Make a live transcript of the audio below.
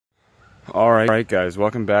Alright guys,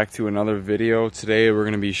 welcome back to another video. Today we're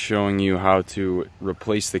going to be showing you how to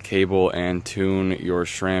replace the cable and tune your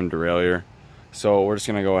Sram Derailleur. So we're just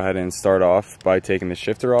going to go ahead and start off by taking the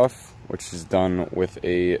shifter off, which is done with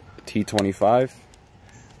a T25.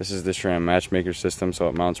 This is the Sram matchmaker system, so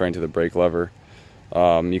it mounts right into the brake lever.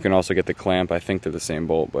 You can also get the clamp. I think they're the same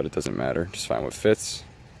bolt, but it doesn't matter. Just find what fits.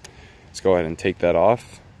 Let's go ahead and take that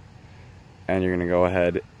off. And you're going to go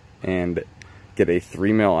ahead and get a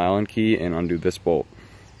 3mm Allen key and undo this bolt.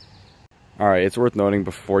 Alright, it's worth noting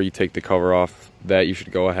before you take the cover off that you should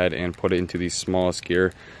go ahead and put it into the smallest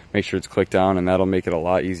gear. Make sure it's clicked down, and that'll make it a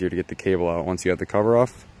lot easier to get the cable out once you have the cover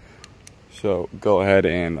off. So go ahead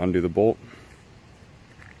and undo the bolt.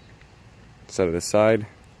 Set it aside,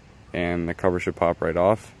 and the cover should pop right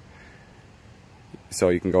off. So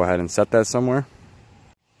you can go ahead and set that somewhere.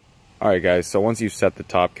 Alright guys, so once you've set the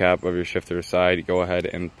top cap of your shifter aside, you go ahead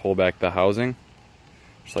and pull back the housing,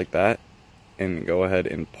 just like that, and go ahead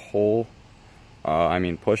and push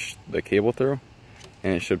the cable through,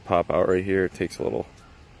 and it should pop out right here. It takes a little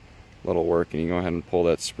work, and you go ahead and pull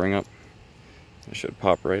that spring up. It should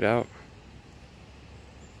pop right out,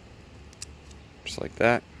 just like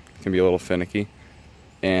that. It can be a little finicky,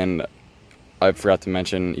 and I forgot to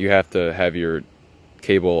mention, you have to have your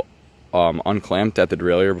cable unclamped at the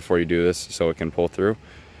derailleur before you do this so it can pull through,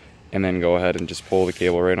 and then go ahead and just pull the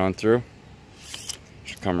cable right on through.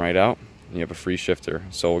 Should come right out, and you have a free shifter.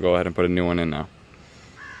 So we'll go ahead and put a new one in now.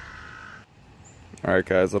 Alright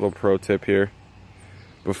guys, little pro tip here.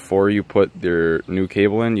 Before you put your new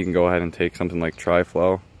cable in, you can go ahead and take something like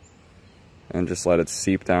Tri-Flow and just let it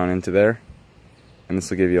seep down into there, and this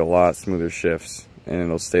will give you a lot smoother shifts, and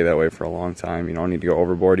it'll stay that way for a long time. You don't need to go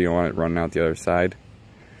overboard. You don't want it running out the other side.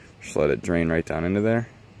 Just let it drain right down into there.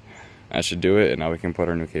 That should do it, and now we can put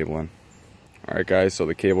our new cable in. Alright guys, so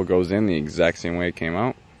the cable goes in the exact same way it came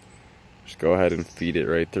out. Just go ahead and feed it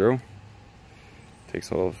right through.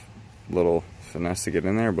 Takes a little finesse to get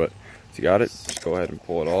in there, but if you got it, just go ahead and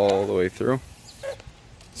pull it all the way through.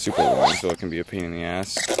 Super long, so it can be a pain in the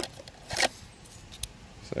ass.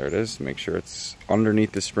 So there it is. Make sure it's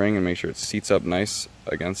underneath the spring, and make sure it seats up nice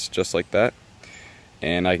against, just like that.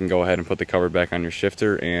 And I can go ahead and put the cover back on your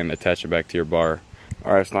shifter and attach it back to your bar.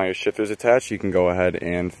 Alright, so now your shifter's attached, you can go ahead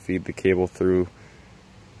and feed the cable through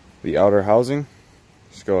the outer housing.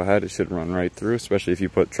 Just go ahead, it should run right through, especially if you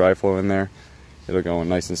put Tri-Flow in there. It'll go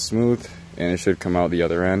nice and smooth, and it should come out the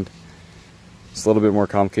other end. It's a little bit more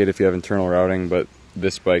complicated if you have internal routing, but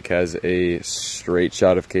this bike has a straight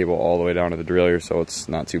shot of cable all the way down to the derailleur, so it's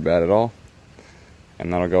not too bad at all.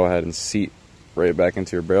 And that'll go ahead and seat right back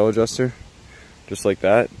into your barrel adjuster. Just like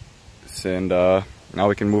that, and now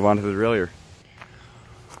we can move on to the derailleur.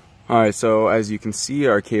 Alright, so as you can see,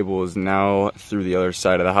 our cable is now through the other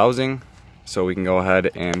side of the housing, so we can go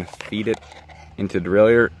ahead and feed it into the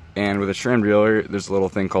derailleur. And with a Sram Derailleur, there's a little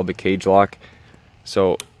thing called the cage lock.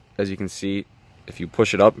 So as you can see, if you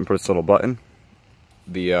push it up and press this little button,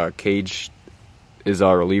 the cage is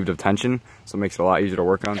relieved of tension, so it makes it a lot easier to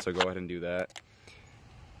work on. So go ahead and do that,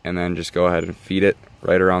 and then just go ahead and feed it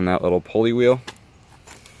right around that little pulley wheel.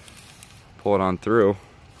 Pull it on through,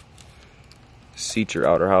 seat your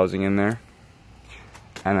outer housing in there,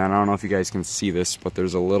 and then I don't know if you guys can see this, but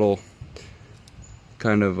there's a little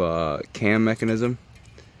kind of cam mechanism,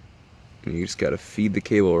 and you just got to feed the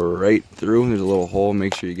cable right through. There's a little hole,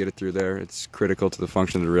 make sure you get it through there. It's critical to the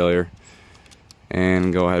function of the derailleur.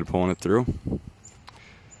 And go ahead pulling it through,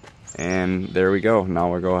 and there we go.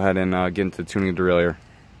 Now we'll go ahead and get into tuning the derailleur.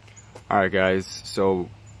 Alright guys, so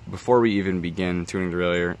before we even begin tuning the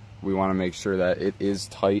derailleur, we want to make sure that it is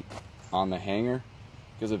tight on the hanger,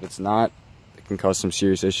 because if it's not, it can cause some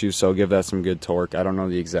serious issues. So give that some good torque. I don't know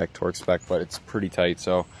the exact torque spec, but it's pretty tight,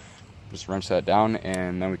 so just wrench that down,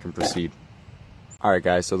 and then we can proceed. Alright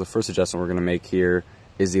guys, so the first adjustment we're going to make here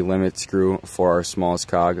is the limit screw for our smallest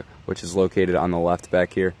cog, which is located on the left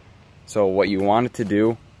back here. So what you want it to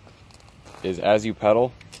do is, as you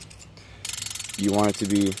pedal, you want it to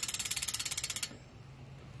be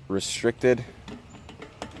restricted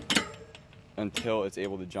until it's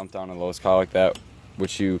able to jump down to the lowest cog like that,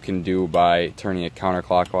 which you can do by turning it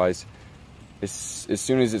counterclockwise. As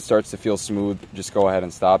soon as it starts to feel smooth, just go ahead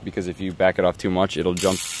and stop, because if you back it off too much, it'll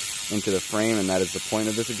jump into the frame, and that is the point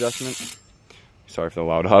of this adjustment. Sorry for the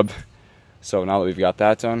loud hub. So now that we've got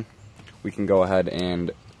that done, we can go ahead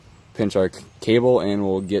and pinch our cable, and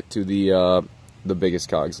we'll get to the biggest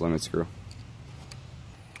cog's limit screw.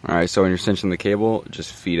 Alright, so when you're cinching the cable,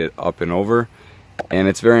 just feed it up and over. And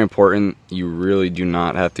it's very important, you really do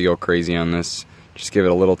not have to go crazy on this. Just give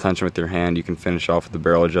it a little tension with your hand. You can finish off with the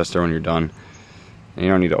barrel adjuster when you're done. And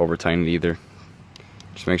you don't need to over tighten it either.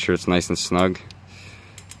 Just make sure it's nice and snug.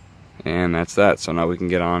 And that's that. So now we can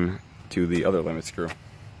get on to the other limit screw.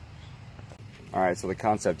 Alright, so the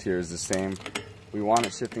concept here is the same. We want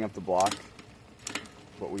it shifting up the block,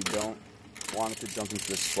 but we don't want it to jump into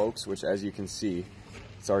the spokes, which, as you can see,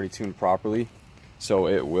 it's already tuned properly. So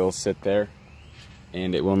it will sit there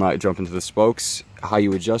and it will not jump into the spokes. How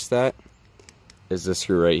you adjust that is this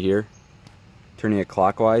screw right here. Turning it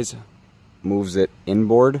clockwise moves it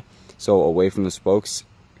inboard, so away from the spokes.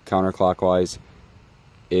 Counterclockwise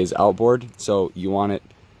is outboard, so you want it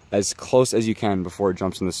as close as you can before it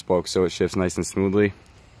jumps in the spokes so it shifts nice and smoothly.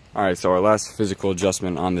 Alright, so our last physical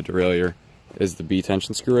adjustment on the derailleur is the B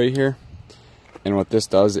tension screw right here. And what this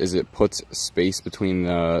does is it puts space between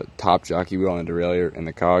the top jockey wheel and the derailleur and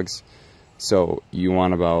the cogs. So you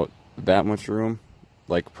want about that much room,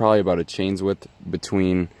 like probably about a chain's width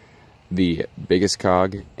between the biggest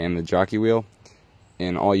cog and the jockey wheel.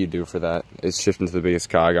 And all you do for that is shift into the biggest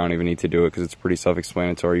cog. I don't even need to do it because it's pretty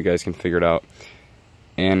self-explanatory. You guys can figure it out.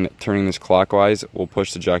 And turning this clockwise will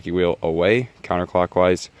push the jockey wheel away,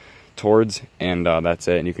 counterclockwise towards, and that's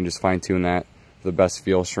it. And you can just fine-tune that for the best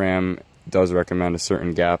feel. Sram does recommend a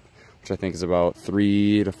certain gap, which I think is about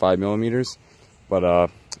 3 to 5 millimeters,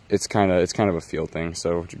 but it's kind of a feel thing.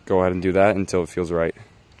 So go ahead and do that until it feels right.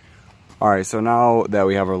 Alright, so now that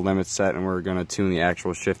we have our limits set and we're going to tune the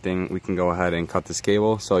actual shifting, we can go ahead and cut this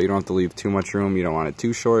cable. So you don't have to leave too much room, you don't want it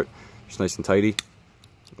too short, just nice and tidy.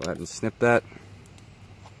 Go ahead and snip that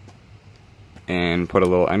and put a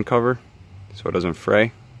little end cover so it doesn't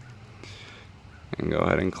fray. And go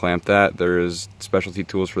ahead and clamp that. There is specialty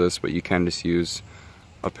tools for this, but you can just use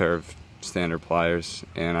a pair of standard pliers,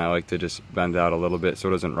 and I like to just bend out a little bit so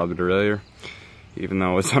it doesn't rub the derailleur, even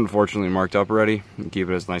though it's unfortunately marked up already, and keep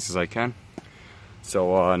it as nice as I can.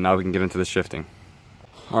 So now we can get into the shifting.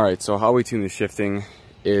 Alright, so how we tune the shifting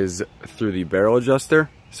is through the barrel adjuster.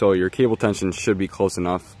 So your cable tension should be close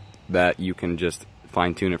enough that you can just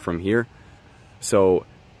fine tune it from here. So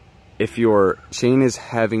if your chain is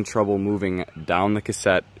having trouble moving down the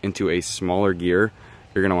cassette into a smaller gear,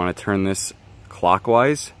 you're going to want to turn this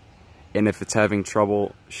clockwise. And if it's having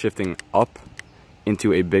trouble shifting up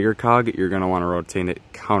into a bigger cog, you're going to want to rotate it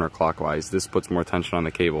counterclockwise. This puts more tension on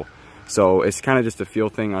the cable. So it's kind of just a feel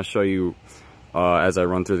thing. I'll show you as I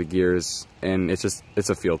run through the gears, and it's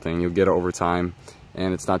a feel thing. You'll get it over time,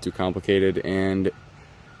 and it's not too complicated. And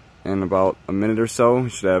in about a minute or so, you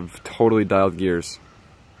should have totally dialed gears.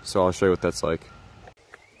 So I'll show you what that's like.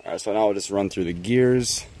 Alright, so now I'll just run through the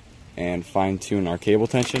gears and fine tune our cable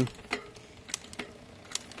tension.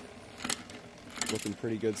 Looking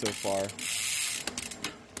pretty good so far.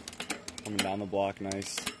 Coming down the block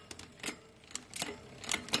nice.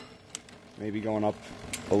 Maybe going up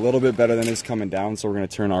a little bit better than it's coming down, so we're going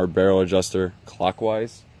to turn our barrel adjuster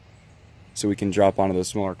clockwise so we can drop onto the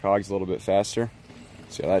smaller cogs a little bit faster.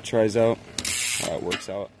 See how that tries out, how it works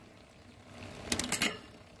out.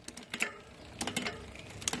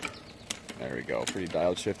 There we go, pretty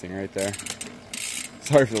dialed shifting right there.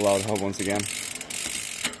 Sorry for the loud hub once again.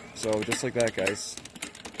 So just like that, guys,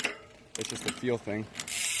 it's just a feel thing.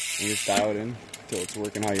 You just dial it in until it's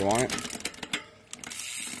working how you want it.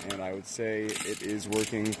 And I would say it is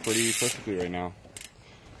working pretty perfectly right now.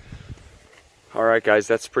 Alright guys,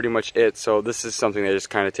 that's pretty much it. So this is something that just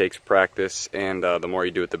kind of takes practice, and the more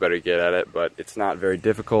you do it, the better you get at it. But it's not very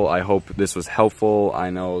difficult. I hope this was helpful.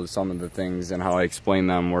 I know some of the things and how I explained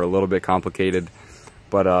them were a little bit complicated,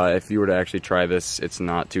 but if you were to actually try this, it's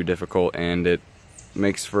not too difficult, and it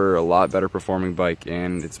makes for a lot better performing bike,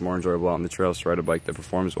 and it's more enjoyable out on the trails to ride a bike that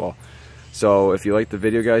performs well. So if you liked the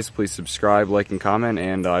video, guys, please subscribe, like, and comment,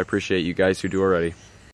 and I appreciate you guys who do already.